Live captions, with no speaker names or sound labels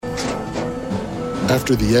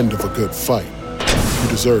After the end of a good fight, you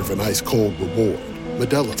deserve an ice-cold reward.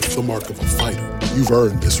 Modelo, the mark of a fighter. You've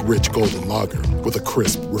earned this rich golden lager with a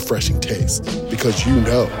crisp, refreshing taste. Because you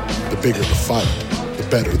know, the bigger the fight, the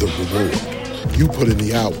better the reward. You put in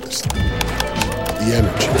the hours, the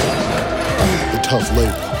energy, the tough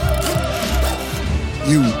labor.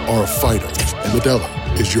 You are a fighter, and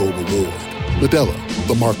Modelo is your reward. Modelo,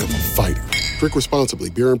 the mark of a fighter. Drink responsibly.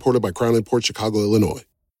 Beer imported by Crown Imports, Chicago, Illinois.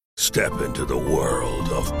 Step into the world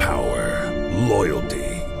of power, loyalty,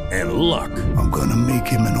 and luck. I'm gonna make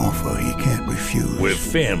him an offer he can't refuse. With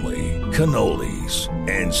family, cannolis,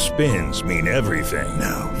 and spins mean everything.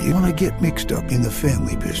 Now, you wanna get mixed up in the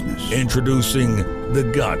family business. Introducing The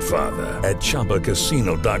Godfather at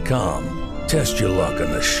ChumbaCasino.com. Test your luck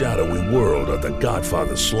in the shadowy world of The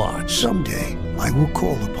Godfather slot. Someday, I will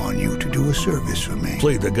call upon you to do a service for me.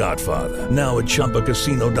 Play The Godfather, now at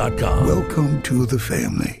ChumbaCasino.com. Welcome to the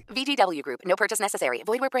family. VGW Group. No purchase necessary.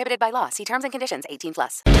 Void where prohibited by law. See terms and conditions.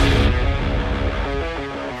 18+.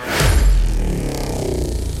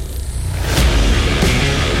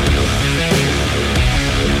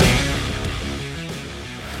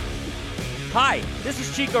 Hi, this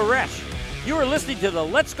is Chico Resch. You are listening to the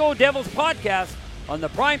Let's Go Devils podcast on the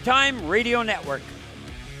Primetime Radio Network.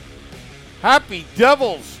 Happy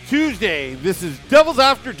Devils Tuesday. This is Devils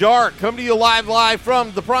After Dark, coming to you live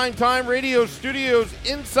from the Primetime Radio studios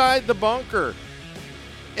inside the bunker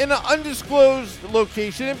in an undisclosed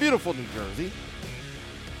location in beautiful New Jersey.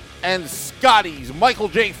 And Scotty's Michael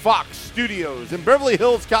J. Fox Studios in Beverly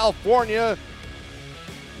Hills, California,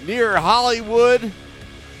 near Hollywood.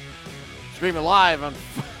 Streaming live on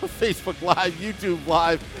Facebook Live, YouTube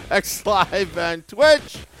Live, X Live, and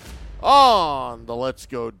Twitch on the Let's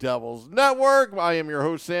Go Devils Network. I am your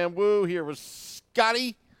host, Sam Wu, here with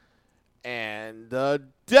Scotty. And the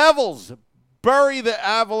Devils bury the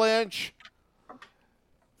Avalanche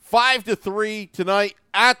 5-3 tonight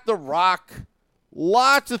at the Rock.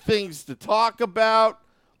 Lots of things to talk about,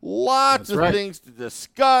 lots of things to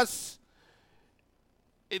discuss.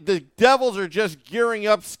 The Devils are just gearing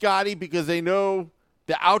up, Scotty, because they know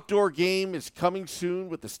the outdoor game is coming soon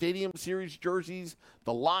with the Stadium Series jerseys,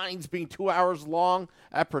 the lines being 2 hours long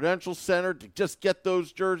at Prudential Center to just get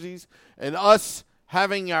those jerseys, and us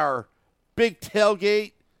having our big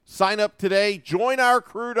tailgate. Sign up today.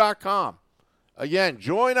 JoinOurCrew.com. Again,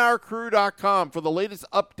 JoinOurCrew.com for the latest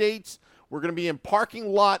updates. We're going to be in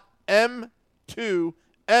parking lot M2,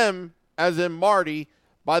 M as in Marty,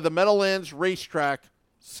 by the Meadowlands Racetrack.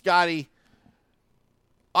 Scotty,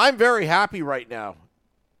 I'm very happy right now,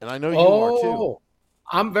 and I know you are too.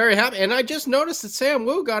 I'm very happy, and I just noticed that Sam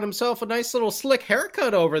Wu got himself a nice little slick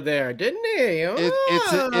haircut over there, didn't he?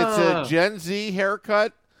 It's a Gen Z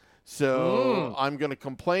haircut, so I'm going to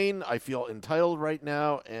complain. I feel entitled right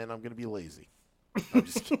now, and I'm going to be lazy. I'm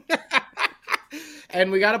just kidding.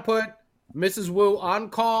 And we got to put Mrs. Wu on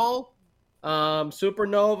call.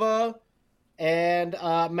 Supernova and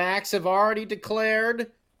Max have already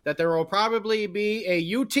declared that there will probably be a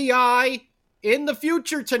UTI in the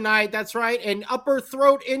future tonight. That's right, an upper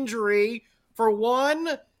throat injury for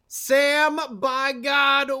one Sam by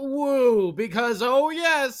God Wu. Because, oh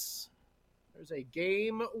yes, there's a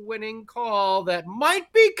game-winning call that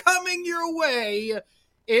might be coming your way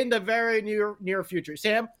in the very near future.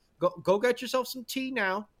 Sam, go get yourself some tea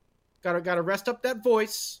now. Gotta rest up that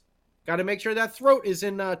voice. Got to make sure that throat is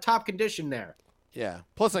in top condition there. Yeah.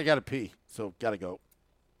 Plus, I got to pee, so got to go.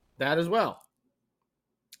 That as well.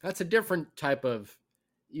 That's a different type of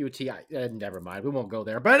UTI. Never mind. We won't go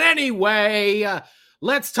there. But anyway,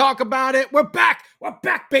 let's talk about it. We're back. We're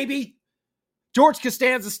back, baby. George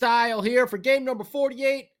Costanza style here for game number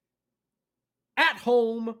 48 at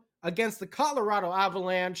home against the Colorado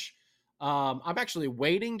Avalanche. I'm actually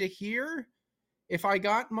waiting to hear if I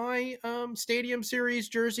got my Stadium Series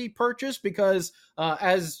jersey purchased because,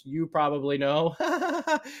 as you probably know,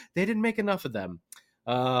 they didn't make enough of them.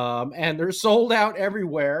 And they're sold out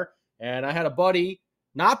everywhere. And I had a buddy,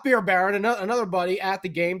 not Beer Baron, another buddy at the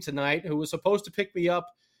game tonight who was supposed to pick me up.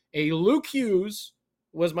 A Luke Hughes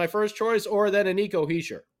was my first choice, or then a Nico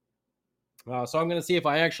Hischier. So I'm going to see if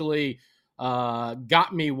I actually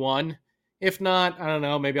got me one. If not, I don't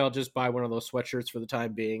know, maybe I'll just buy one of those sweatshirts for the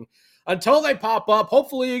time being. Until they pop up,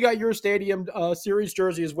 hopefully you got your Stadium Series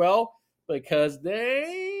jersey as well, because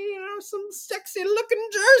they are some sexy-looking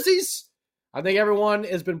jerseys. I think everyone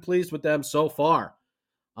has been pleased with them so far.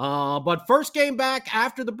 But first game back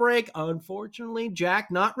after the break, unfortunately, Jack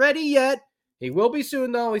not ready yet. He will be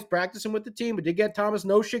soon, though. He's practicing with the team. We did get Thomas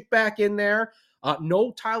Nosek back in there.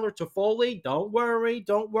 No Tyler Toffoli. Don't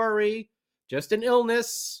worry. Just an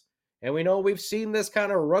illness. And we know we've seen this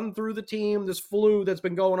kind of run through the team, this flu that's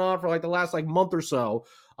been going on for like the last like month or so.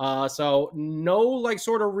 So no like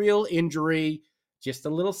sort of real injury, just a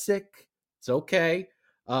little sick. It's okay.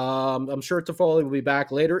 I'm sure Toffoli will be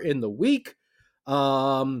back later in the week.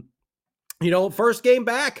 First game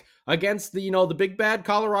back against the big bad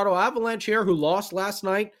Colorado Avalanche here, who lost last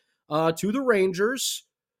night to the Rangers.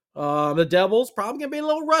 The Devils probably going to be a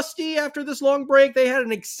little rusty after this long break. They had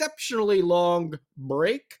an exceptionally long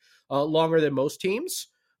break, longer than most teams.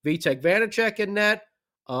 Vitek Vanacek in net.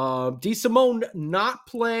 DeSimone not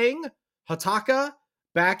playing. Hataka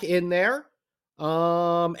back in there.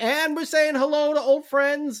 And we're saying hello to old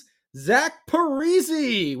friends Zach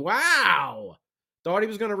Parise. Wow. Thought he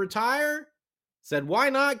was going to retire. Said, why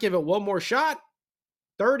not? Give it one more shot.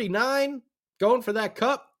 39. Going for that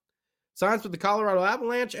cup. Signs with the Colorado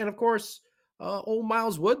Avalanche. And, of course, old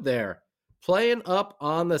Miles Wood there. Playing up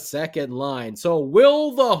on the second line. So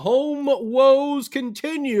will the home woes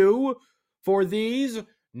continue for these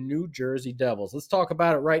New Jersey Devils? Let's talk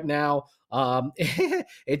about it right now.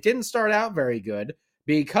 It didn't start out very good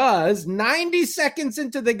because 90 seconds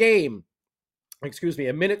into the game,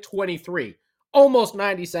 a minute 23, almost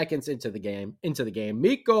 90 seconds into the game,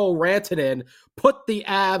 Mikko Rantanen put the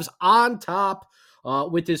Avs on top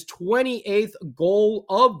with his 28th goal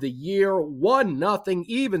of the year, 1-0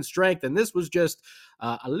 even strength. And this was just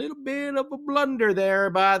a little bit of a blunder there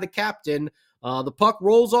by the captain. The puck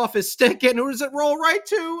rolls off his stick, and who does it roll right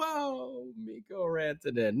to? Oh, Mikko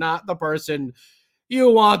Rantanen, not the person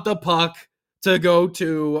you want the puck to go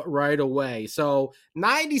to right away. So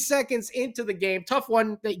 90 seconds into the game, tough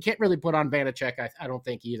one that you can't really put on Vanacek, I don't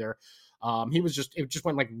think either. It just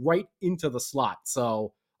went like right into the slot.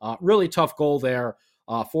 So really tough goal there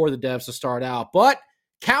for the Devs to start out. But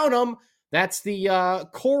count them. That's the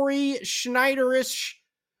Corey Schneider-ish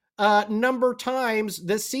number times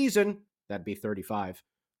this season. That'd be 35.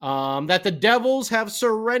 That the Devils have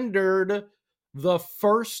surrendered the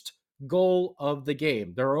first goal of the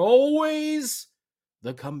game. They're always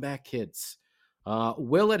the comeback kids.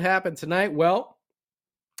 Will it happen tonight? Well,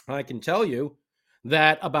 I can tell you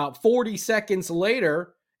that about 40 seconds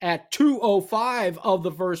later, at 2:05 of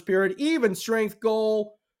the first period, even strength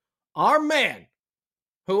goal, our man,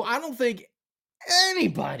 who I don't think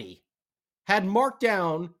anybody had marked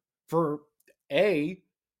down for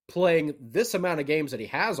playing this amount of games that he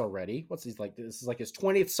has already. This is like his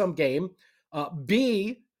 20th some game.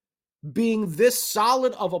 B, being this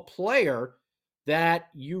solid of a player that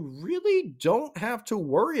you really don't have to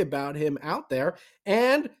worry about him out there.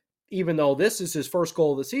 And even though this is his first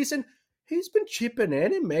goal of the season, he's been chipping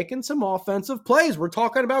in and making some offensive plays. We're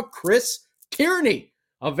talking about Chris Tierney,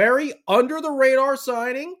 a very under-the-radar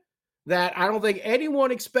signing that I don't think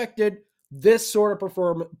anyone expected this sort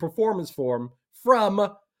of performance from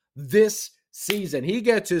this season. He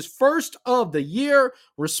gets his first of the year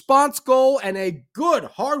response goal and a good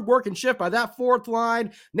hard-working shift by that fourth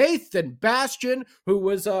line. Nathan Bastian, who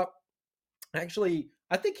was actually,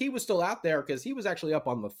 I think he was still out there because he was actually up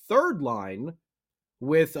on the third line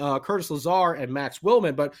with Curtis Lazar and Max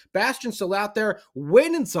Willman, but Bastian's still out there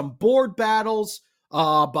winning some board battles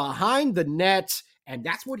behind the net, and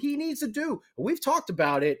that's what he needs to do. We've talked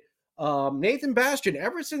about it. Nathan Bastian,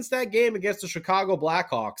 ever since that game against the Chicago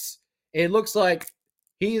Blackhawks, it looks like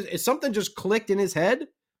something just clicked in his head.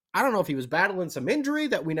 I don't know if he was battling some injury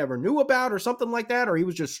that we never knew about or something like that, or he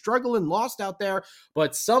was just struggling, lost out there,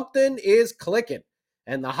 but something is clicking.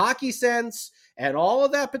 And the hockey sense and all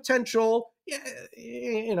of that potential,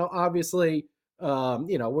 obviously,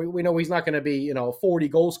 we know he's not going to be, 40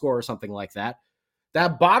 goal scorer or something like that.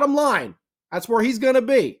 That bottom line, that's where he's going to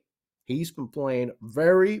be. He's been playing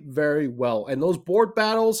very, very well. And those board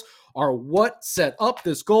battles are what set up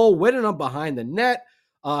this goal, winning them behind the net.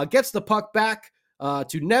 Gets the puck back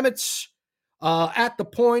to Nemec at the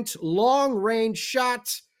point. Long-range shot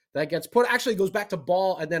that gets actually goes back to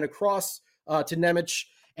Ball and then across to Nemec.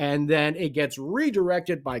 And then it gets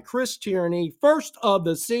redirected by Chris Tierney, first of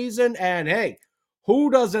the season. And hey, who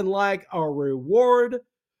doesn't like a reward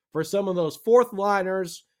for some of those fourth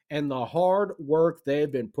liners and the hard work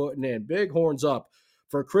they've been putting in? Big horns up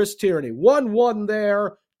for Chris Tierney. 1-1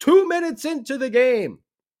 there, 2 minutes into the game.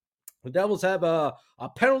 The Devils have a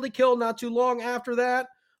penalty kill not too long after that.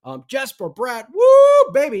 Jesper Bratt,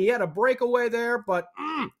 woo, baby, he had a breakaway there, but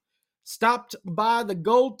stopped by the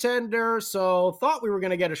goaltender, so thought we were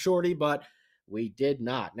going to get a shorty, but we did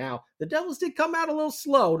not. Now, the Devils did come out a little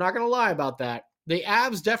slow, not going to lie about that. The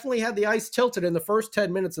Avs definitely had the ice tilted in the first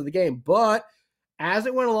 10 minutes of the game, but as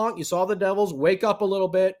it went along, you saw the Devils wake up a little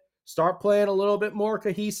bit, start playing a little bit more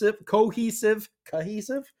cohesive.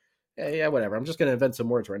 Yeah, whatever. I'm just going to invent some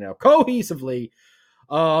words right now. Cohesively.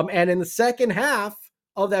 And in the second half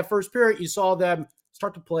of that first period, you saw them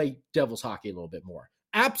start to play Devils hockey a little bit more.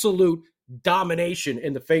 Absolute domination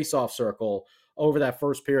in the faceoff circle over that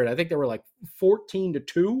first period. I think there were like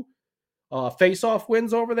 14-2 faceoff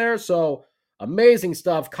wins over there. So amazing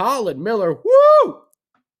stuff. Colin Miller, woo!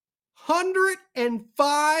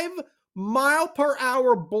 105 mile per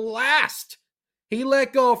hour blast. He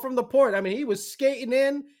let go from the point. I mean, he was skating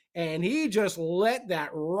in and he just let that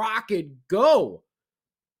rocket go.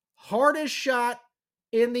 Hardest shot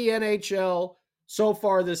in the NHL so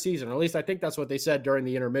far this season. Or at least I think that's what they said during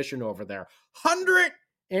the intermission over there.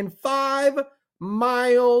 105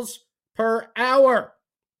 miles per hour.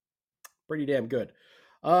 Pretty damn good.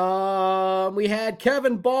 We had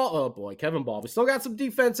Kevin Ball. Oh boy, Kevin Ball. We still got some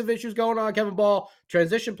defensive issues going on. Kevin Ball,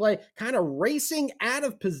 transition play, kind of racing out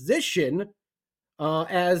of position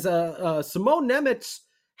as Simone Nemitz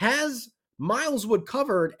has Miles Wood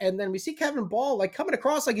covered. And then we see Kevin Ball like coming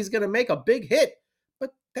across like he's going to make a big hit,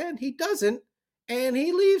 but then he doesn't. And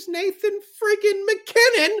he leaves Nathan freaking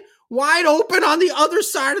McKinnon wide open on the other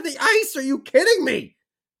side of the ice. Are you kidding me?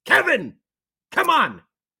 Kevin, come on.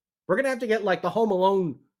 We're going to have to get like the Home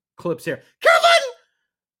Alone clips here. Kevin!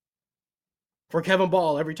 For Kevin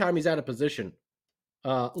Ball every time he's out of position.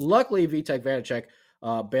 Luckily, Vitek Vanacek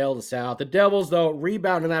bailed us out. The Devils, though,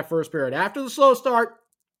 rebound in that first period. After the slow start,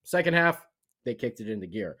 second half, they kicked it into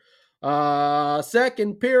gear.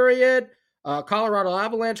 Second period, Colorado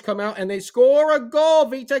Avalanche come out and they score a goal.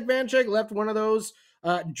 Vitek Vanacek left one of those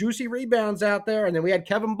juicy rebounds out there. And then we had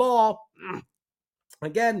Kevin Ball,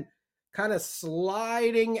 again, kind of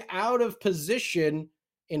sliding out of position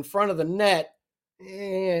in front of the net.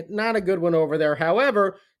 Not a good one over there.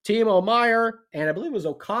 However, Timo Meier and I believe it was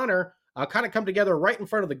O'Connor kind of come together right in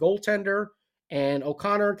front of the goaltender. And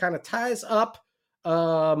O'Connor kind of ties up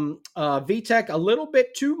Vitek a little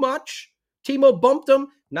bit too much. Timo bumped him.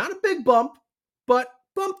 Not a big bump, but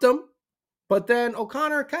bumped him. But then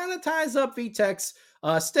O'Connor kind of ties up Vitek's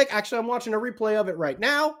stick. Actually, I'm watching a replay of it right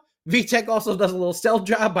now. Vitek also does a little stealth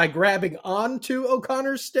job by grabbing onto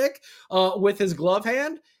O'Connor's stick with his glove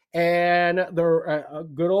hand. And the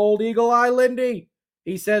good old Eagle Eye Lindy,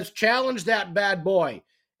 he says, challenge that bad boy.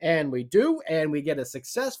 And we do, and we get a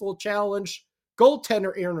successful challenge.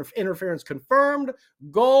 Goaltender interference confirmed.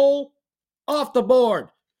 Goal off the board.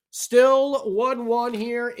 Still 1-1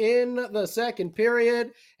 here in the second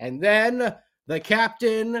period. And then the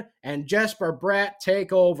captain and Jesper Bratt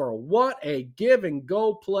take over. What a give and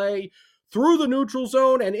go play through the neutral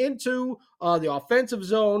zone and into the offensive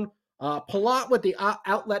zone. Palat with the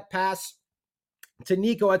outlet pass to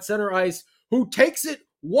Nico at center ice, who takes it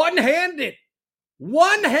one-handed.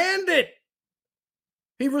 One-handed.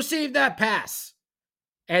 He received that pass.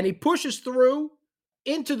 And he pushes through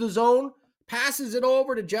into the zone, passes it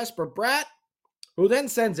over to Jesper Bratt, who then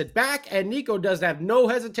sends it back, and Nico doesn't have no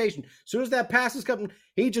hesitation. As soon as that pass is coming,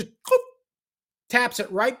 he just taps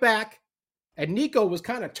it right back. And Nico was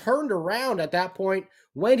kind of turned around at that point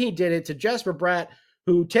when he did it to Jesper Bratt,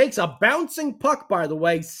 who takes a bouncing puck, by the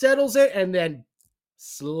way, settles it, and then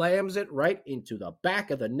slams it right into the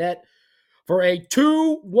back of the net for a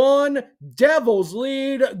 2-1 Devils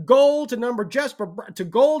lead. Goal to Jesper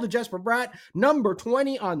Bratt, number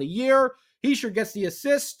 20 on the year. He sure gets the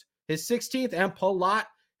assist, his 16th, and Palat,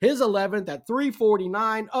 his 11th at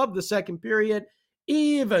 3:49 of the second period.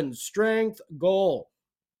 Even strength goal.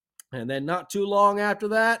 And then not too long after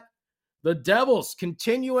that, the Devils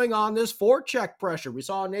continuing on this forecheck pressure. We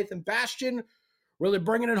saw Nathan Bastian really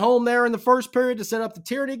bringing it home there in the first period to set up the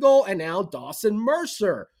Tierney goal, and now Dawson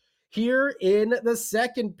Mercer here in the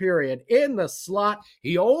second period in the slot.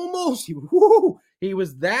 He was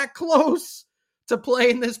that close to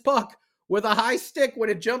playing this puck with a high stick when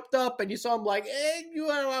it jumped up, and you saw him like,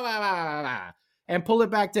 and pull it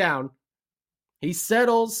back down. He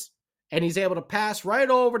settles, and he's able to pass right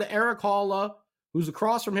over to Eric Halla, who's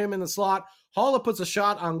across from him in the slot. Halla puts a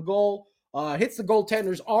shot on goal, hits the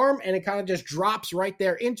goaltender's arm, and it kind of just drops right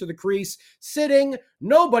there into the crease, sitting.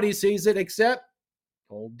 Nobody sees it except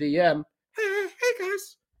old DM. Hey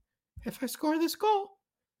guys, if I score this goal,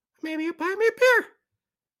 maybe you buy me a beer.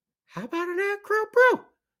 How about an Acro Brew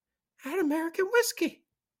at American Whiskey?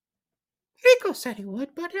 Nico said he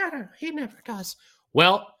would, but he never does.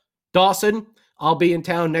 Well, Dawson, I'll be in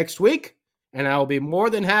town next week, and I will be more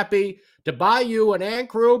than happy to buy you an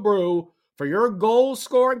Acro Brew for your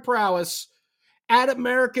goal-scoring prowess at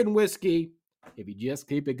American Whiskey if you just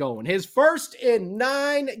keep it going. His first in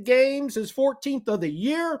 9 games, his 14th of the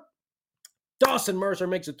year. Dawson Mercer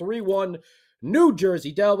makes it 3-1 New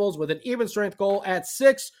Jersey Devils with an even strength goal at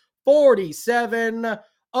 6:47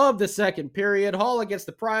 of the second period. Hall gets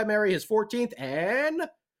the primary, his 14th, and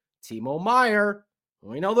Timo Meier.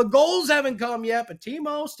 We know the goals haven't come yet, but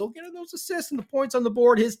Timo still getting those assists and the points on the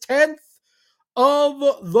board. His 10th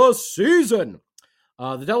of the season.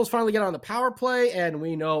 The Devils finally get on the power play, and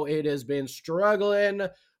we know it has been struggling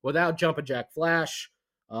without Jumpin' Jack Flash.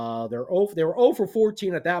 They were 0 for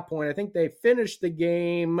 14 at that point. I think they finished the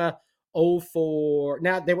game 0 for...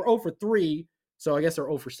 Now, they were 0 for 3, so I guess they're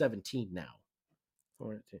 0 for 17 now.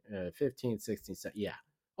 15, 16, 17, yeah.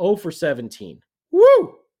 0 for 17.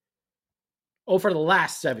 Woo! 0 for the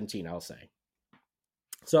last 17, I'll say.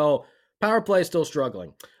 So, power play is still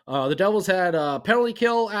struggling. The Devils had a penalty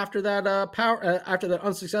kill after that after that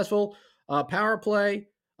unsuccessful power play.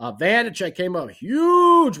 Vanacek came up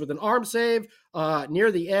huge with an arm save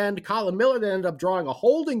near the end. Colin Miller then ended up drawing a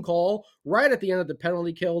holding call right at the end of the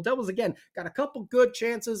penalty kill. Devils, again, got a couple good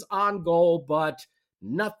chances on goal, but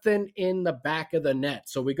nothing in the back of the net.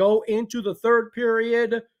 So we go into the third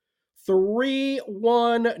period,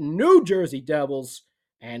 3-1 New Jersey Devils,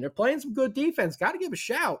 and they're playing some good defense. Got to give a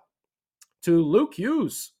shout to Luke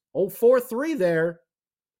Hughes, 4-3 there,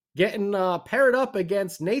 getting paired up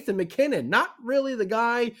against Nathan MacKinnon. Not really the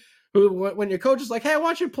guy who, when your coach is like, hey, I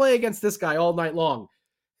want you to play against this guy all night long.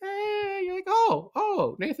 Hey, you're like,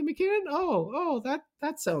 oh, Nathan MacKinnon? Oh,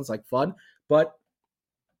 that sounds like fun. But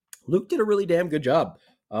Luke did a really damn good job.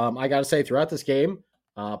 I got to say, throughout this game,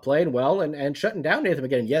 playing well and shutting down Nathan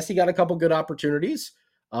MacKinnon. Yes, he got a couple good opportunities,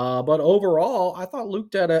 but overall, I thought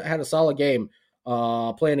Luke had a solid game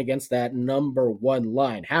playing against that number one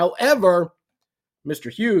line. However,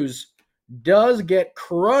 Mr. Hughes does get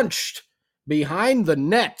crunched behind the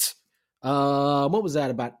net. What was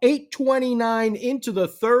that? About 8:29 into the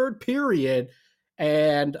third period.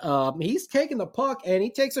 And he's taking the puck and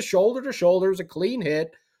he takes a shoulder to shoulder. It was a clean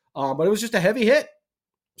hit. But it was just a heavy hit.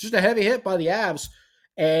 Just a heavy hit by the Avs.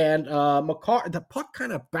 And the puck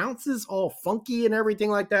kind of bounces all funky and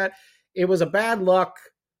everything like that. It was a bad luck,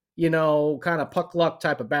 kind of puck luck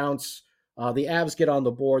type of bounce. The Avs get on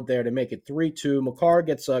the board there to make it 3-2. Makar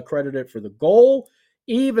gets credited for the goal.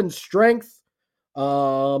 Even strength.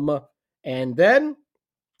 And then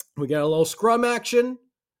we get a little scrum action.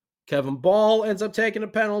 Kevin Ball ends up taking a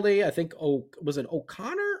penalty. I think, was it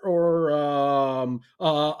O'Connor or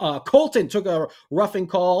Colton took a roughing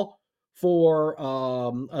call for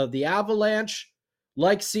the Avalanche.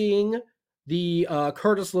 Like seeing the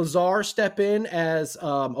Curtis Lazar step in as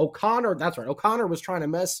O'Connor. That's right. O'Connor was trying to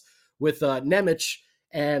mess with Nemec,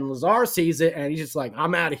 and Lazar sees it, and he's just like,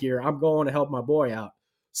 I'm out of here. I'm going to help my boy out.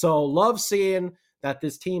 So love seeing that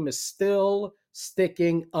this team is still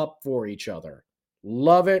sticking up for each other.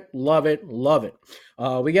 Love it, love it, love it.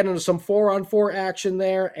 We get into some 4-on-4 action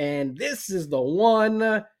there, and this is the one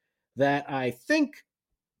that I think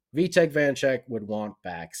Vitek Vanacek would want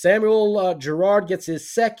back. Samuel Girard gets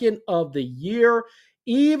his second of the year.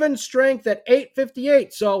 Even strength at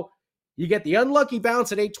 858. So you get the unlucky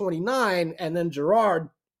bounce at 829, and then Girard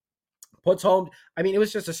puts home. I mean, it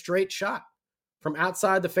was just a straight shot from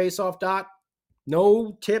outside the faceoff dot.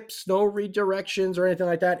 No tips, no redirections or anything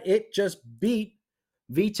like that. It just beat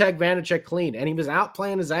Vitek Vanacek clean, and he was out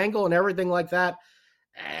playing his angle and everything like that.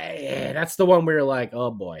 That's the one where you're like,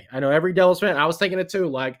 oh boy. I know every Devils fan, I was thinking it too,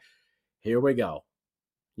 like, here we go.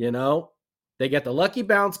 They get the lucky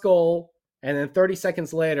bounce goal, and then 30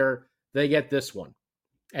 seconds later, they get this one.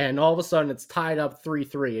 And all of a sudden, it's tied up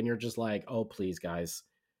 3-3, and you're just like, oh, please, guys.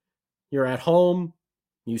 You're at home.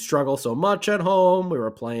 You struggle so much at home. We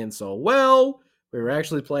were playing so well. We were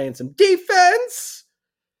actually playing some defense.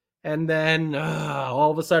 And then all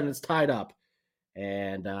of a sudden, it's tied up.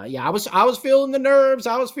 And, I was feeling the nerves.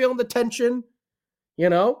 I was feeling the tension,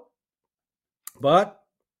 But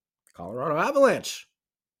Colorado Avalanche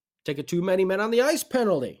take a too many men on the ice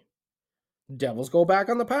penalty. Devils go back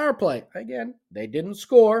on the power play. Again, they didn't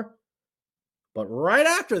score. But right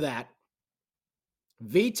after that,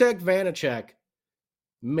 Vitek Vanacek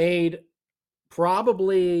made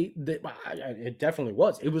probably, it definitely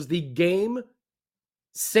was. It was the game-saving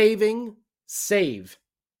save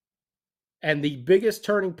and the biggest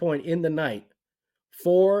turning point in the night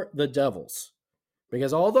for the Devils.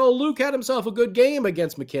 Because although Luke had himself a good game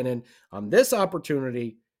against MacKinnon, on this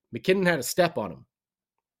opportunity, MacKinnon had a step on him.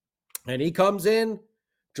 And he comes in,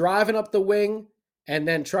 driving up the wing, and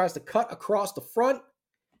then tries to cut across the front.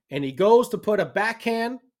 And he goes to put a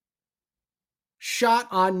backhand shot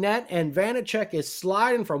on net, and Vanacek is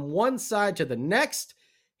sliding from one side to the next.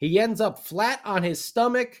 He ends up flat on his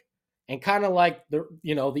stomach and kind of like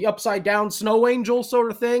the upside down snow angel sort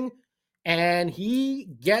of thing. And he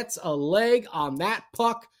gets a leg on that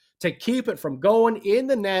puck to keep it from going in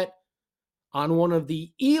the net. on one of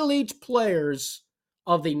the elite players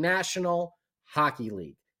of the National Hockey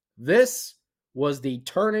League. This was the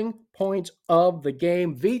turning point of the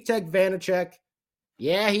game. Vitek Vanacek,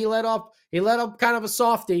 yeah, he let up kind of a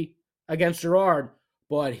softie against Girard,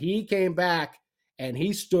 but he came back and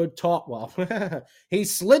he stood tall. Well, he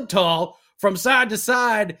slid tall from side to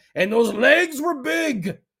side, and those legs were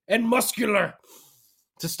big and muscular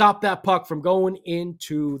to stop that puck from going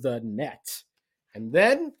into the net. And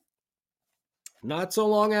then, not so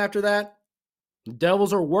long after that, the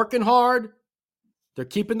Devils are working hard. They're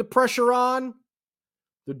keeping the pressure on.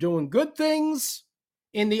 They're doing good things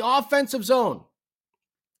in the offensive zone.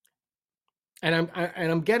 And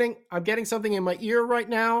I'm getting something in my ear right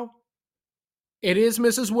now. It is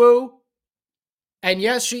Mrs. Wu. And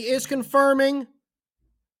yes, she is confirming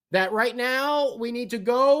that right now we need to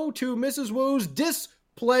go to Mrs. Wu's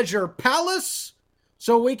displeasure palace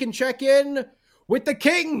so we can check in with the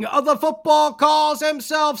king of the football calls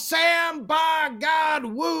himself, Sam by God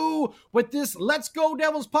Wu, with this Let's Go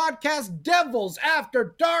Devils podcast, Devils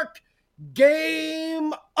After Dark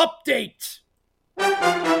Game Update.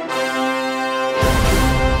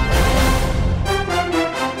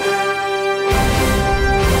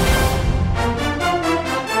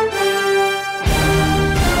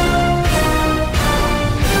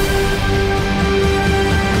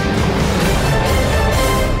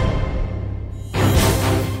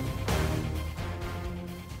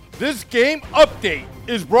 This game update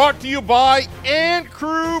is brought to you by And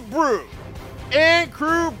Crew Brew. And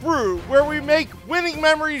Crew Brew, where we make winning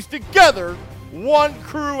memories together, one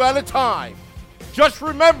crew at a time. Just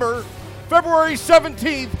remember, February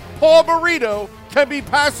 17th, Paul Marino can be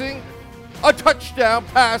passing a touchdown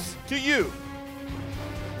pass to you.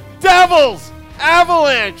 Devils,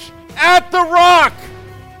 Avalanche, at the Rock.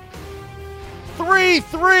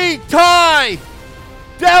 3-3 tie.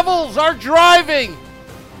 Devils are driving.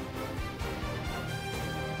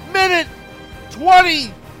 Minute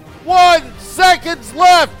 21 seconds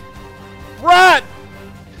left. Bratt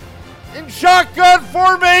in shotgun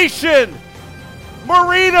formation.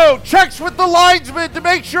 Marino checks with the linesman to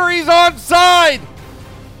make sure he's onside.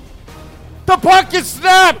 The puck is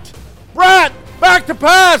snapped. Bratt back to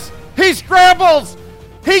pass. He scrambles.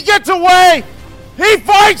 He gets away. He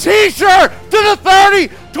finds Heischer to the 30,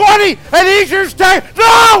 20, and Heischer's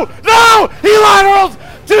No! He laterals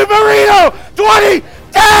to Marino. 20,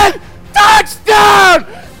 10, touchdown!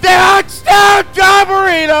 Touchdown, John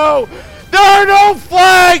Marino! There are no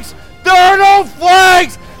flags!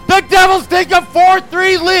 The Devils take a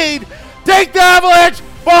 4-3 lead. Take the Avalanche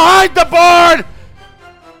behind the barn.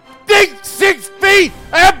 Dig 6 feet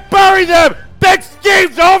and bury them. This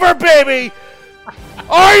game's over, baby.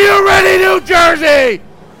 Are you ready, New Jersey?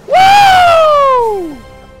 Woo!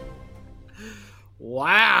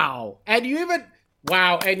 Wow. And you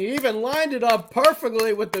even lined it up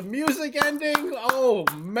perfectly with the music ending. Oh,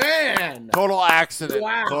 man. Total accident.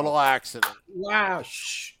 Wow. Total accident. Wow.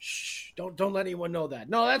 Shh. Don't let anyone know that.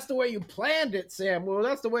 No, that's the way you planned it, Sam. Well,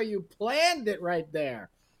 that's the way you planned it right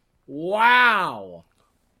there. Wow.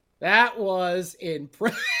 That was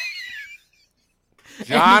impressive.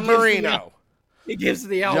 John Marino. He gives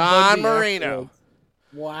the Al John Bundy Marino. afterwards.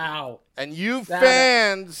 Wow. And you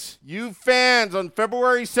fans on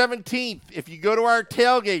February 17th, if you go to our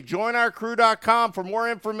tailgate, joinourcrew.com for more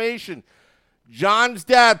information. John's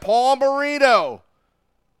dad, Paul Marino,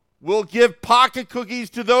 will give pocket cookies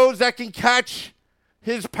to those that can catch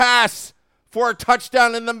his pass for a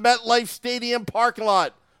touchdown in the MetLife Stadium parking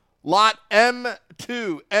lot. Lot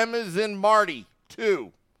M2. M is in Marty,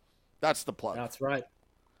 2. That's the plug. That's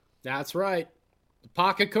right. The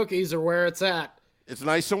pocket cookies are where it's at. It's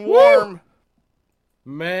nice and warm. Woo!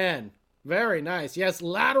 Man, very nice. Yes,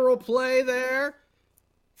 lateral play there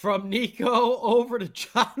from Nico over to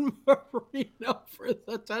John Marino for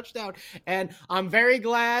the touchdown. And I'm very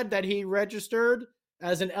glad that he registered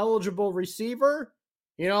as an eligible receiver.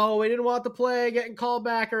 You know, we didn't want the play getting called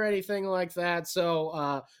back or anything like that.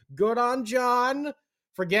 So good on John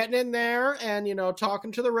for getting in there and,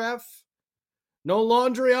 talking to the ref. No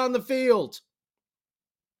laundry on the field.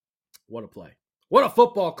 What a play. What a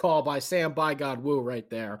football call by Sam by God Wu right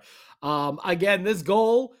there. Again, this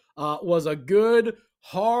goal was a good,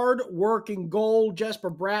 hard-working goal.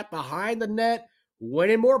 Jesper Bratt behind the net,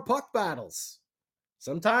 winning more puck battles.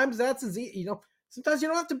 Sometimes that's sometimes you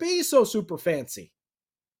don't have to be so super fancy.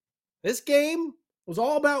 This game was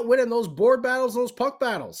all about winning those board battles, those puck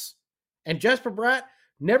battles. And Jesper Bratt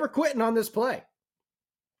never quitting on this play.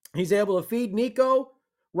 He's able to feed Nico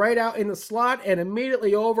right out in the slot and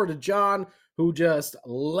immediately over to John, who just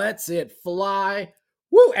lets it fly.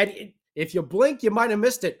 Woo! And If you blink, you might have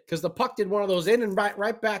missed it because the puck did one of those in and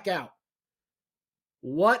right back out.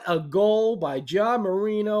 What a goal by John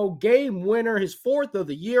Marino. Game winner, his 4th of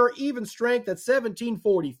the year. Even strength at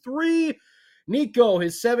 1743. Nico,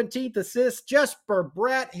 his 17th assist. Jesper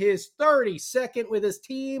Bratt, his 32nd with his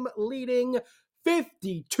team leading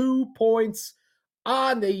 52 points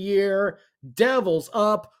on the year. Devils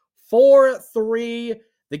up 4-3.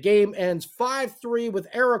 The game ends 5-3 with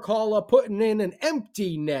Eric Halla putting in an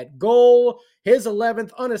empty net goal. His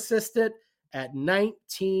 11th unassisted at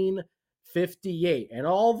 19:58. And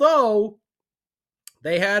although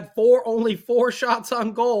they had only 4 shots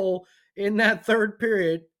on goal in that third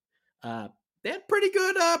period, they had pretty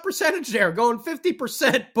good percentage there, going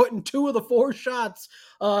 50%, putting 2 of the 4 shots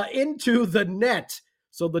into the net.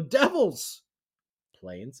 So the Devils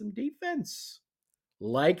playing some defense.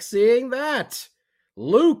 Like seeing that.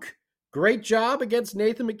 Luke, great job against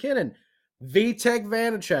Nathan McKinnon. Vitek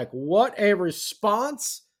Vanacek, what a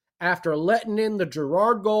response after letting in the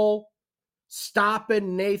Girard goal,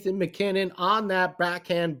 stopping Nathan McKinnon on that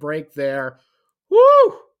backhand break there.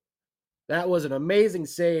 Woo! That was an amazing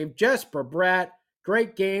save. Jesper Bratt,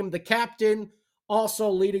 great game. The captain also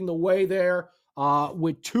leading the way there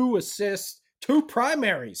with 2 assists, 2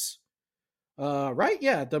 primaries. Right?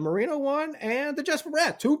 Yeah, the Marino one and the Jesper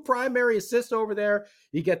Bratt. 2 primary assists over there.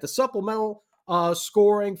 You get the supplemental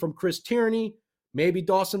scoring from Chris Tierney. Maybe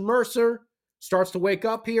Dawson Mercer starts to wake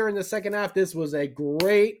up here in the second half. This was a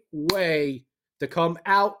great way to come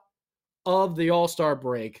out of the All-Star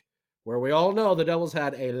break, where we all know the Devils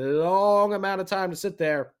had a long amount of time to sit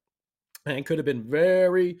there and could have been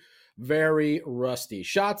very, very rusty.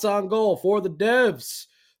 Shots on goal for the Devs,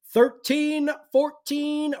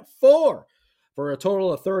 13-14-4 for a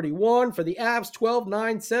total of 31. For the Avs,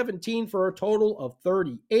 12-9-17 for a total of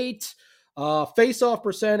 38. Face-off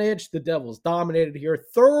percentage, the Devils dominated here.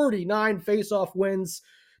 39 face-off wins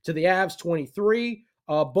to the Avs, 23.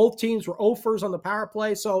 Both teams were 0-fers on the power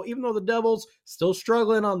play, so even though the Devils still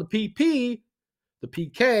struggling on the PP, the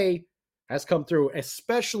PK has come through,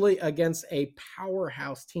 especially against a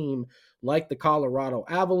powerhouse team like the Colorado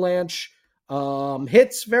Avalanche.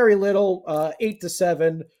 Hits very little,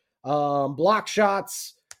 8-7. Block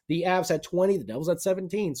shots, the Avs had 20, the Devils had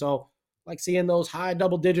 17. So like seeing those high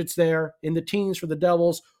double digits there in the teens for the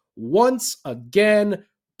Devils. Once again,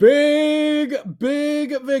 big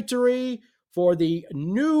victory for the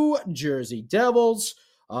New Jersey Devils,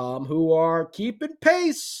 who are keeping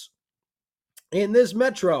pace in this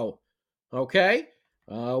Metro. Okay?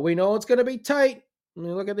 We know it's going to be tight. I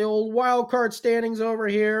mean, look at the old wild card standings over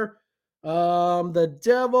here. The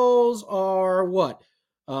Devils are what?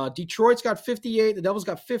 Detroit's got 58. The Devils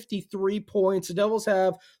got 53 points. The Devils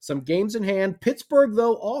have some games in hand. Pittsburgh,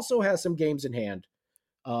 though, also has some games in hand.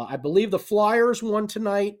 I believe the Flyers won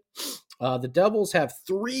tonight. The Devils have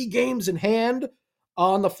 3 games in hand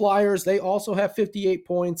on the Flyers. They also have 58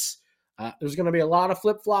 points. There's going to be a lot of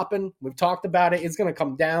flip-flopping. We've talked about it. It's going to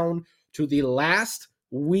come down to the last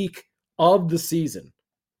week of the season.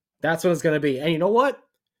 That's what it's going to be. And you know what?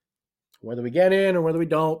 Whether we get in or whether we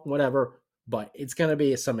don't, whatever, but it's going to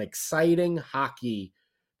be some exciting hockey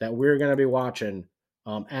that we're going to be watching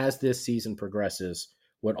as this season progresses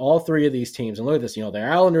with all 3 of these teams. And look at this, the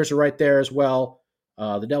Islanders are right there as well.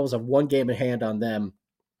 The Devils have 1 game in hand on them.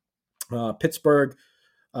 Pittsburgh.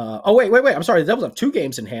 Wait. I'm sorry. The Devils have 2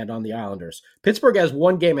 games in hand on the Islanders. Pittsburgh has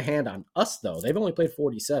 1 game in hand on us, though. They've only played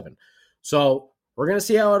 47. So we're going to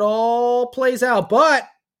see how it all plays out. But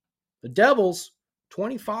the Devils,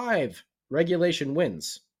 25 regulation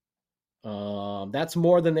wins. That's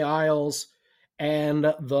more than the Isles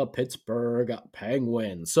and the Pittsburgh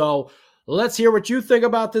Penguins. So let's hear what you think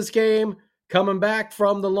about this game. Coming back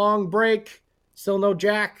from the long break. Still no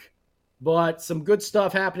Jack, but some good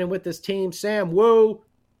stuff happening with this team. Sam Wu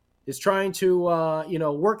is trying to,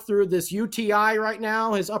 work through this UTI right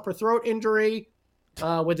now, his upper throat injury,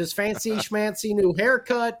 with his fancy schmancy new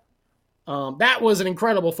haircut. That was an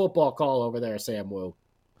incredible football call over there, Sam Wu.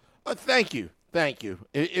 Thank you.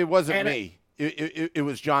 It wasn't me. It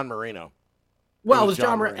was John Marino. Well, it was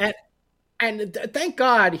John Marino. And thank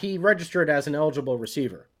God he registered as an eligible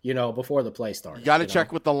receiver, before the play started. You got to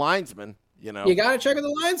check with the linesman, You got to check with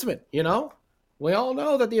the linesman, We all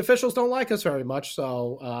know that the officials don't like us very much,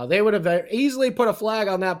 so they would have easily put a flag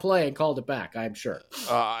on that play and called it back, I'm sure.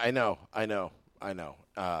 I know.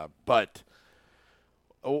 But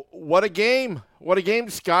what a game. What a game,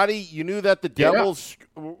 Scotty. You knew that the Devils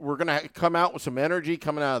were going to come out with some energy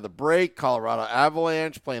coming out of the break. Colorado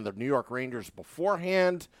Avalanche playing the New York Rangers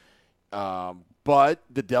beforehand. But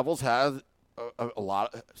the Devils have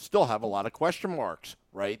still have a lot of question marks,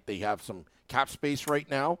 right? They have some cap space right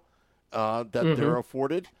now. that they're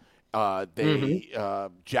afforded.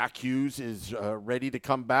 Jack Hughes is ready to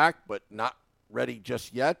come back, but not ready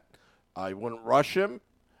just yet. I wouldn't rush him,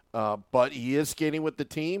 but he is skating with the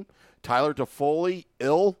team. Tyler Toffoli,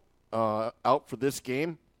 ill, out for this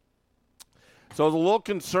game. So I was a little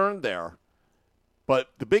concerned there. But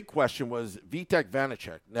the big question was Vitek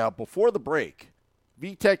Vanacek. Now, before the break,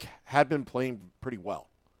 Vitek had been playing pretty well.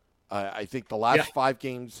 I think the last 5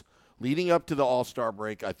 games leading up to the All-Star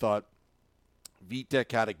break, I thought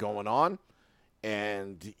Vitek had it going on,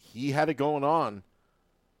 and he had it going on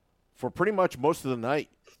for pretty much most of the night.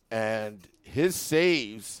 And his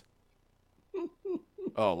saves,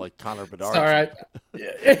 like Connor Bedard. All right.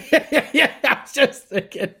 Yeah, I was just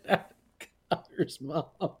thinking that. Connor's mom.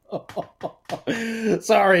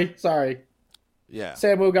 Sorry. Yeah.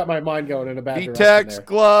 Samu got my mind going in a bad direction Vitek's there.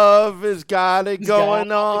 glove has got it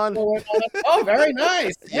going on. Oh, very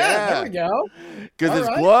nice. Yeah, there we go. Because his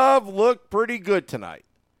glove looked pretty good tonight.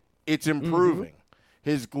 It's improving.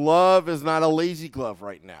 His glove is not a lazy glove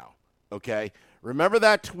right now, okay? Remember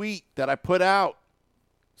that tweet that I put out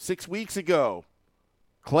 6 weeks ago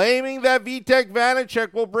claiming that Vitek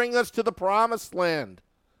Vanacek will bring us to the promised land,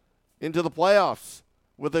 into the playoffs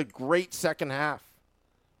with a great second half.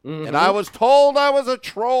 And I was told I was a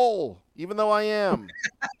troll, even though I am.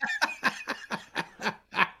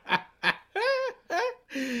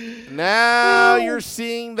 Now you're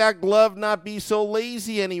seeing that glove not be so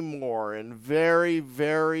lazy anymore, and very,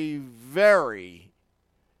 very, very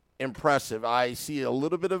impressive. I see a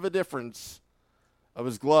little bit of a difference of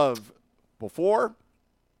his glove before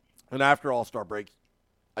and after All-Star break.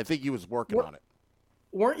 I think he was working on it.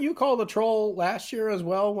 Weren't you called a troll last year as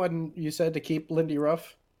well when you said to keep Lindy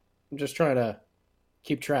Ruff? I'm just trying to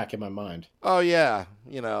keep track in my mind. Oh, yeah.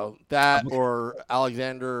 That or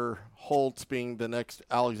Alexander Holtz being the next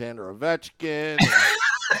Alexander Ovechkin.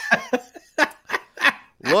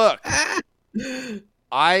 Look,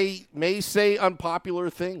 I may say unpopular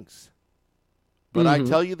things, but I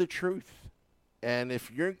tell you the truth. And if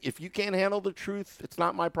you can't handle the truth, it's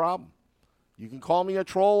not my problem. You can call me a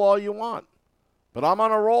troll all you want. But I'm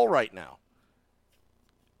on a roll right now.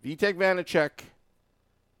 Vitek Vanacek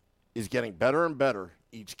is getting better and better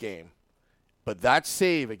each game. But that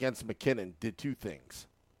save against McKinnon did 2 things.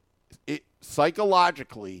 It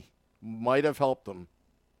psychologically might have helped him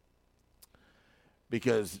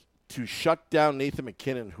because to shut down Nathan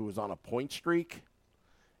McKinnon, who was on a point streak,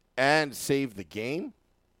 and save the game,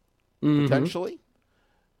 potentially,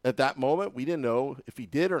 at that moment, we didn't know if he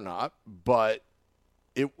did or not, but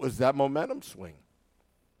it was that momentum swing.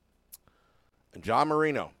 And John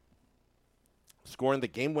Marino scoring the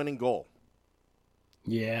game-winning goal.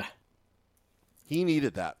 Yeah. He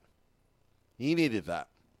needed that.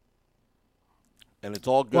 And it's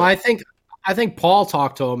all good. Well, I think Paul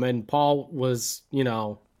talked to him, and Paul was,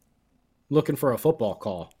 looking for a football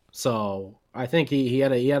call. So I think he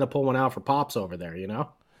had to pull one out for Pops over there,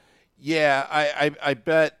 Yeah, I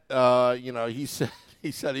bet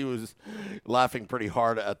he said he was laughing pretty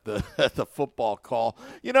hard at the football call.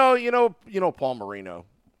 Paul Marino.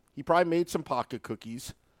 He probably made some pocket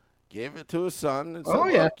cookies, gave it to his son, and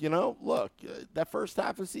said, look, that first half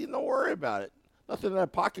of the season, don't worry about it. Nothing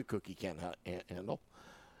that pocket cookie can't handle.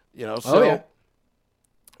 And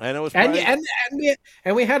it was probably,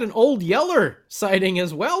 and we had an Old Yeller sighting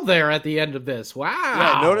as well there at the end of this. Wow.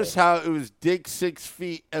 Yeah, notice how it was dig 6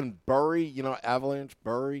 feet and Bury, Avalanche,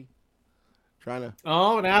 Bury. Trying to.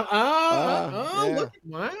 Look,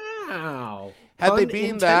 wow. Had they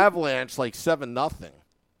beaten the Avalanche like 7-0,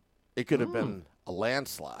 it could have been a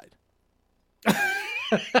landslide.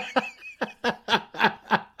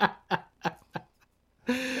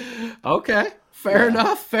 Okay, fair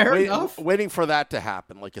enough. Waiting for that to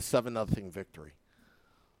happen, like a 7-0 victory.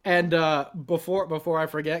 And before I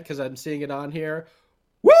forget, because I'm seeing it on here,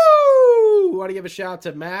 woo! Want to give a shout out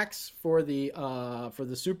to Max for the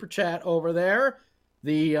super chat over there,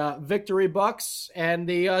 the victory bucks and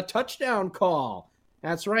the touchdown call.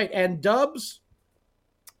 That's right. And Dubs,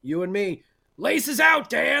 you and me, laces out,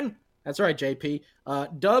 Dan. That's right, JP.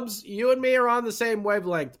 Dubs, you and me are on the same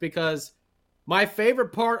wavelength because my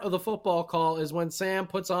favorite part of the football call is when Sam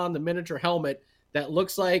puts on the miniature helmet that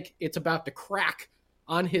looks like it's about to crack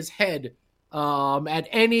on his head at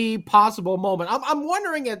any possible moment. I'm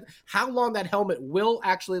wondering at how long that helmet will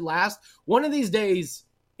actually last. One of these days,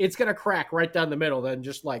 it's going to crack right down the middle, then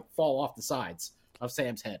just like fall off the sides of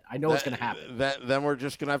Sam's head. I know it's going to happen. Then we're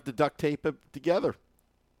just going to have to duct tape it together.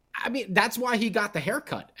 I mean, that's why he got the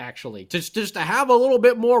haircut, actually, just to have a little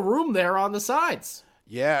bit more room there on the sides.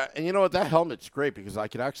 Yeah, and you know what? That helmet's great because I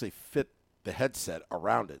could actually fit the headset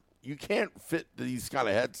around it. You can't fit these kind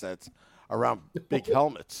of headsets around big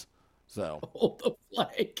helmets. So Hold the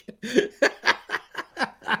flag.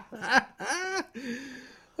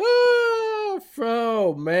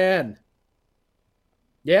 Oh, man.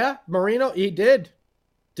 Yeah, Marino, he did.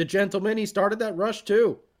 The gentleman, he started that rush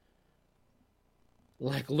too.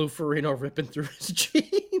 Like Lou Ferrigno ripping through his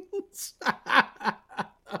jeans.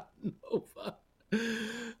 Nova.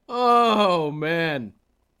 Oh, man.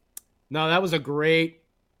 No, that was a great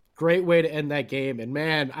way to end that game. And,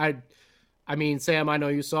 man, I mean, Sam, I know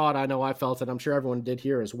you saw it. I know I felt it. I'm sure everyone did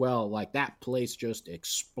here as well. Like, that place just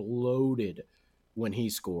exploded when he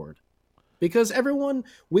scored. Because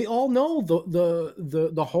we all know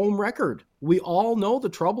the home record. We all know the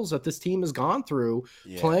troubles that this team has gone through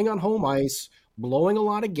playing on home ice, blowing a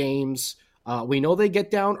lot of games. We know they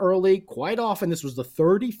get down early quite often. This was the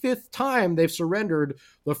 35th time they've surrendered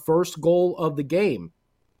the first goal of the game.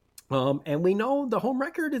 And we know the home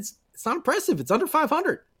record, it's not impressive. It's under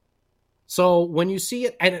 500. So when you see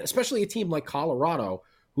it, and especially a team like Colorado,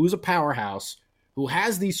 who's a powerhouse, who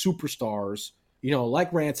has these superstars,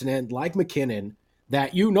 like Rantanen, like McKinnon,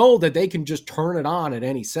 that that they can just turn it on at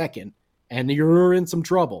any second, and you're in some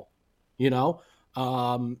trouble,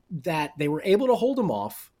 that they were able to hold him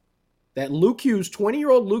off, that Luke Hughes,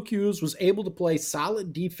 20-year-old Luke Hughes, was able to play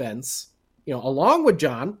solid defense, along with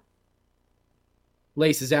John,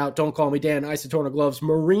 laces out, don't call me Dan, Isotona gloves,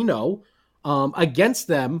 Marino, against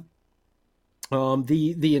them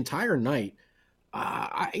the entire night.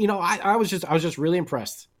 I was just really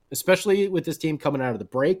impressed, especially with this team coming out of the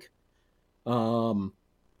break. Man,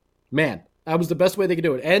 that was the best way they could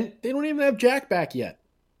do it. And they don't even have Jack back yet.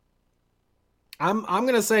 I'm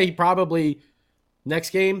going to say probably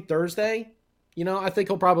next game, Thursday. I think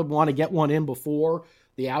he'll probably want to get one in before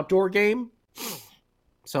the outdoor game.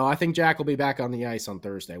 So I think Jack will be back on the ice on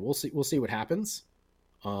Thursday. We'll see what happens.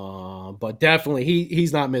 But definitely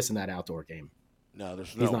he's not missing that outdoor game. No,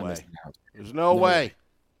 there's no way. There's no way.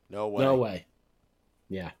 No way. No way.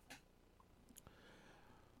 Yeah.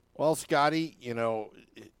 Well, Scotty,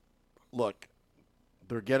 look,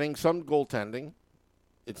 they're getting some goaltending.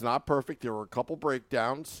 It's not perfect. There were a couple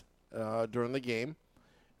breakdowns during the game.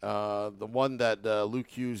 The one that Luke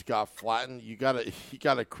Hughes got flattened, you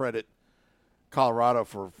gotta credit Colorado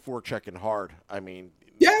for forechecking hard. I mean,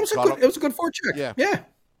 yeah, it was a good forecheck. Yeah.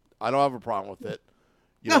 I don't have a problem with it.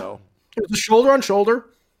 You No. know, it was a shoulder on shoulder.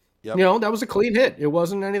 Yep. That was a clean hit. It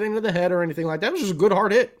wasn't anything to the head or anything like that. It was just a good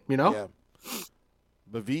hard hit. Yeah.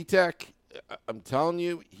 But Vitek, I'm telling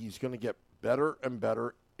you, he's going to get better and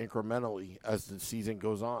better incrementally as the season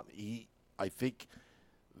goes on. I think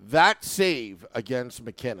that save against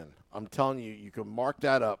McKinnon, I'm telling you, you can mark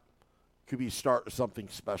that up. Could be start something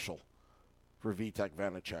special for Vitek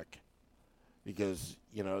Vanacek. Because,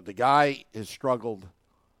 the guy has struggled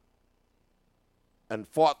and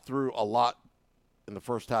fought through a lot in the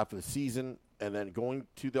first half of the season. And then going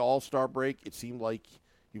to the All-Star break, it seemed like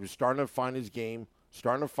he was starting to find his game,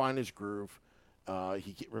 starting to find his groove.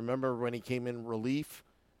 Remember when he came in relief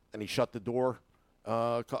and he shut the door,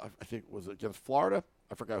 I think it was against Florida?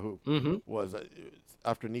 I forgot who was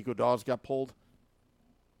after Nico Dawes got pulled.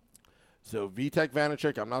 So Vitek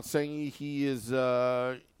Vanacek, I'm not saying he is,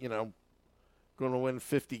 going to win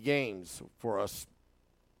 50 games for us.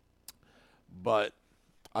 But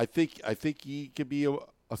I think he could be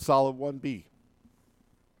a solid 1B.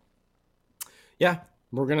 Yeah,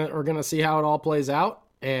 we're gonna see how it all plays out,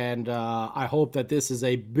 and I hope that this is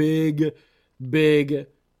a big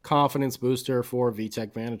confidence booster for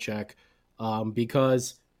Vitek Vanacek,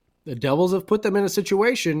 because the Devils have put themselves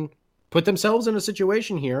in a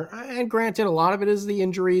situation here. And granted, a lot of it is the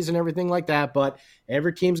injuries and everything like that, but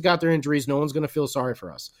every team's got their injuries. No one's going to feel sorry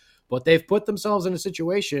for us. But they've put themselves in a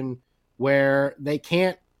situation where they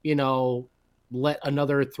can't, let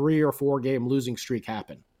another 3 or 4 game losing streak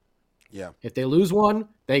happen. Yeah. If they lose one,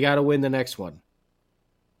 they got to win the next one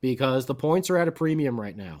because the points are at a premium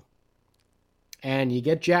right now. And you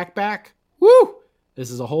get Jack back, woo! This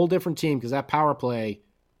is a whole different team because that power play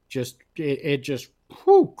just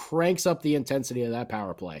cranks up the intensity of that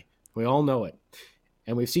power play. We all know it.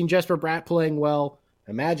 And we've seen Jesper Bratt playing well.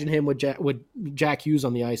 Imagine him with Jack Hughes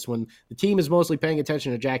on the ice when the team is mostly paying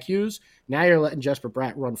attention to Jack Hughes. Now you're letting Jesper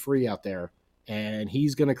Bratt run free out there, and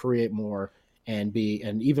he's going to create more and be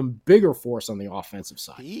an even bigger force on the offensive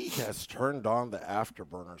side. He has turned on the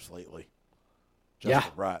afterburners lately.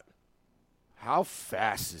 Jesper Bratt. How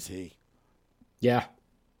fast is he? Yeah.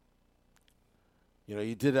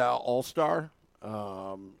 He did All-Star.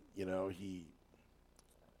 He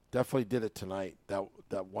definitely did it tonight.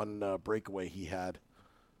 That one breakaway he had.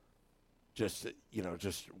 Just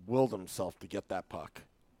willed himself to get that puck.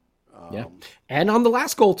 Yeah. And on the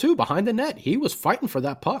last goal, too, behind the net, he was fighting for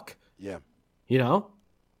that puck. Yeah. You know?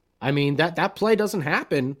 I mean, that play doesn't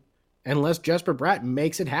happen unless Jesper Bratt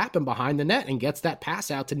makes it happen behind the net and gets that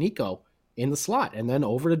pass out to Nico in the slot and then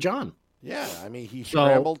over to John. Yeah, I mean, he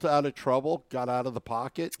scrambled out of trouble, got out of the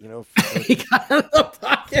pocket, he got out of the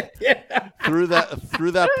pocket, yeah. threw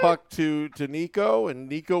that puck to Nico, and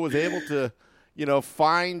Nico was able to,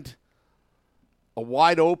 find a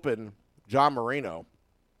wide open John Marino.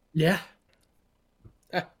 Yeah.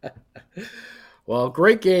 Well,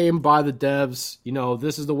 great game by the Devs.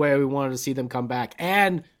 This is the way we wanted to see them come back.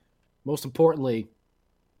 And most importantly,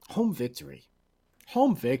 home victory.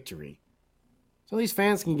 Home victory. So these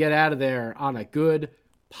fans can get out of there on a good,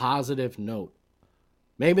 positive note.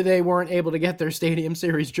 Maybe they weren't able to get their Stadium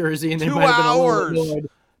Series jersey, and they might have been a little annoyed.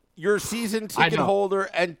 Your season ticket holder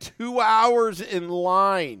and 2 hours in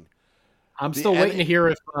line. I'm still waiting to hear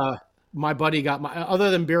if my buddy got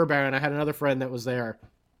other than Beer Baron, I had another friend that was there,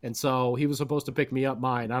 and so he was supposed to pick me up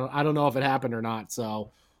mine. I don't know if it happened or not,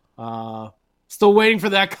 so still waiting for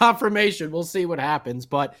that confirmation. We'll see what happens,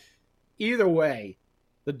 but either way,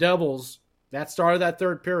 the Devils, that start of that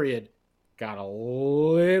third period, got a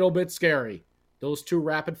little bit scary. Those 2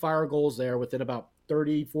 rapid-fire goals there within about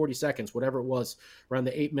 30, 40 seconds, whatever it was, around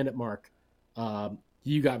the 8-minute mark,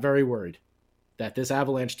 you got very worried that this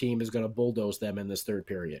Avalanche team is going to bulldoze them in this third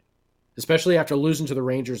period, especially after losing to the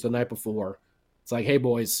Rangers the night before. It's like, hey,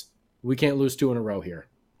 boys, we can't lose 2 in a row here.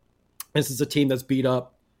 This is a team that's beat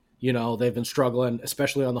up. They've been struggling,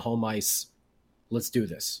 especially on the home ice. Let's do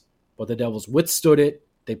this. But the Devils withstood it.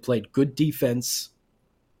 They played good defense,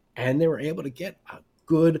 and they were able to get a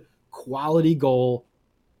good quality goal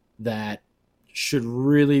that should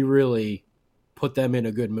really, really put them in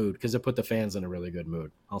a good mood, because it put the fans in a really good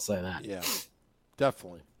mood. I'll say that. Yeah,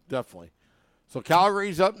 definitely. So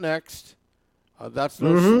Calgary's up next. That's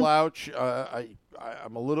no slouch.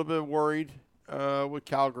 I'm a little bit worried with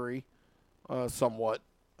Calgary, somewhat,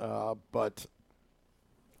 but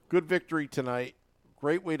good victory tonight.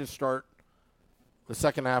 Great way to start the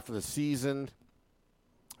second half of the season.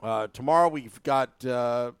 Tomorrow we've got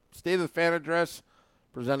State of the Fan Address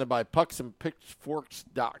presented by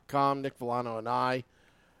pucksandpitchforks.com. Nick Villano and I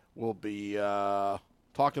will be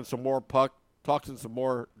talking some more talking some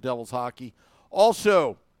more Devils hockey.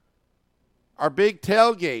 Also, our big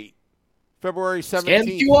tailgate, February 17th. Scan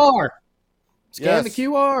the QR. Scan the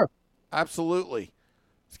QR. Absolutely.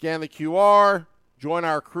 Scan the QR.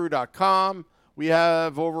 JoinOurCrew.com. We're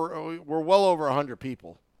well over 100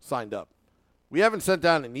 people signed up. We haven't sent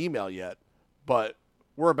down an email yet, but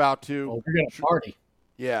we're about to. Oh, we're going to party.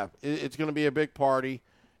 Yeah, it's going to be a big party.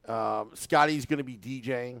 Scotty's going to be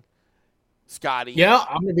DJing. Scotty. Yeah,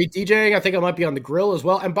 I'm going to be DJing. I think I might be on the grill as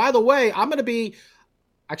well. And by the way, I'm going to be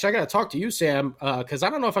 – actually, I got to talk to you, Sam, because I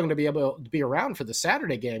don't know if I'm going to be able to be around for the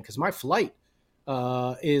Saturday game, because my flight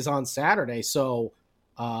is on Saturday. So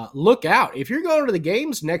look out. If you're going to the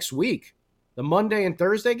games next week, the Monday and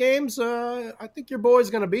Thursday games, I think your boy's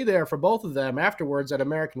going to be there for both of them afterwards at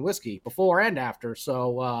American Whiskey, before and after.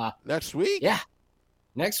 So next week? Yeah,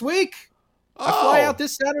 next week. Oh. I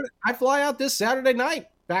fly out this Saturday night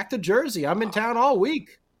back to Jersey. I'm in town all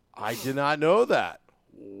week. I did not know that.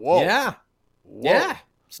 Whoa. Yeah. Whoa. Yeah.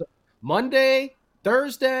 So Monday,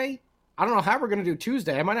 Thursday. I don't know how we're going to do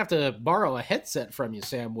Tuesday. I might have to borrow a headset from you,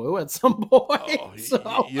 Sam Wu, at some point.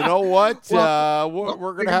 So, you know what?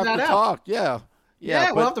 We're going to have to talk. Yeah.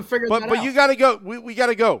 We'll have to figure that out. But you got to go. We got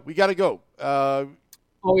to go. We got to go. I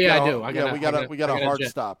do. We got a hard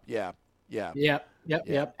stop. Yeah.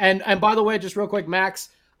 Yep. And by the way, just real quick, Max,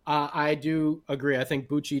 I do agree. I think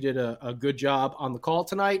Bucci did a good job on the call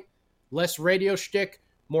tonight. Less radio shtick,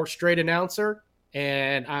 more straight announcer.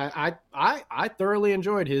 And I thoroughly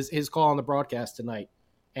enjoyed his call on the broadcast tonight.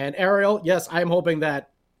 And Ariel, yes, I'm hoping that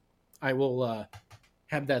I will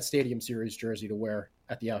have that Stadium Series jersey to wear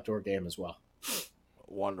at the outdoor game as well.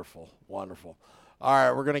 Wonderful. All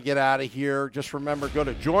right, we're going to get out of here. Just remember, go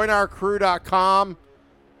to joinourcrew.com.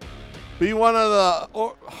 Be one of the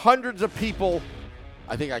hundreds of people,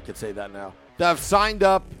 I think I could say that now, that have signed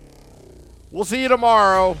up. We'll see you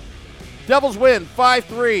tomorrow. Devils win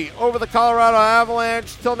 5-3 over the Colorado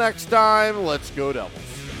Avalanche. Till next time, let's go Devils.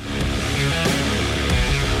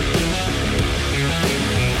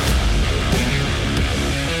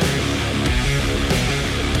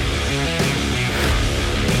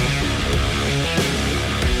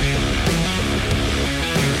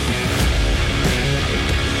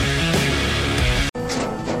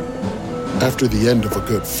 After the end of a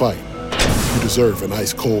good fight, you deserve an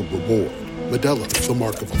ice-cold reward. Medalla, the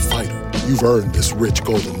mark of a fighter. you've earned this rich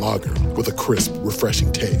golden lager with a crisp,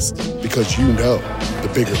 refreshing taste. Because you know,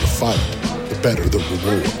 the bigger the fight, the better the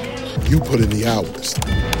reward. You put in the hours,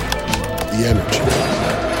 the energy,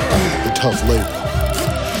 the tough labor.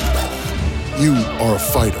 You are a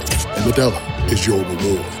fighter, and Modelo is your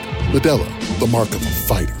reward. Modelo, the mark of a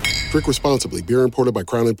fighter. Drink responsibly. Beer imported by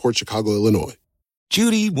Crown Imports, Chicago, Illinois.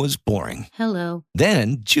 Judy was boring. Hello.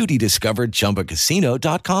 Then Judy discovered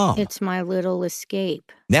ChumbaCasino.com. It's my little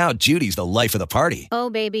escape. Now Judy's the life of the party. Oh,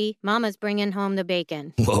 baby, mama's bringing home the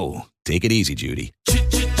bacon. Whoa, take it easy, Judy.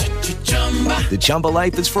 The Chumba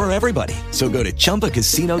life is for everybody. So go to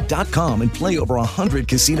ChumbaCasino.com and play over 100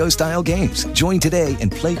 casino-style games. Join today and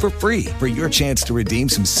play for free for your chance to redeem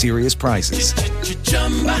some serious prizes.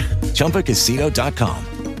 ChumbaCasino.com.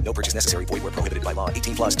 No purchase necessary. Void where prohibited by law.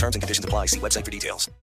 18 plus terms and conditions apply. See website for details.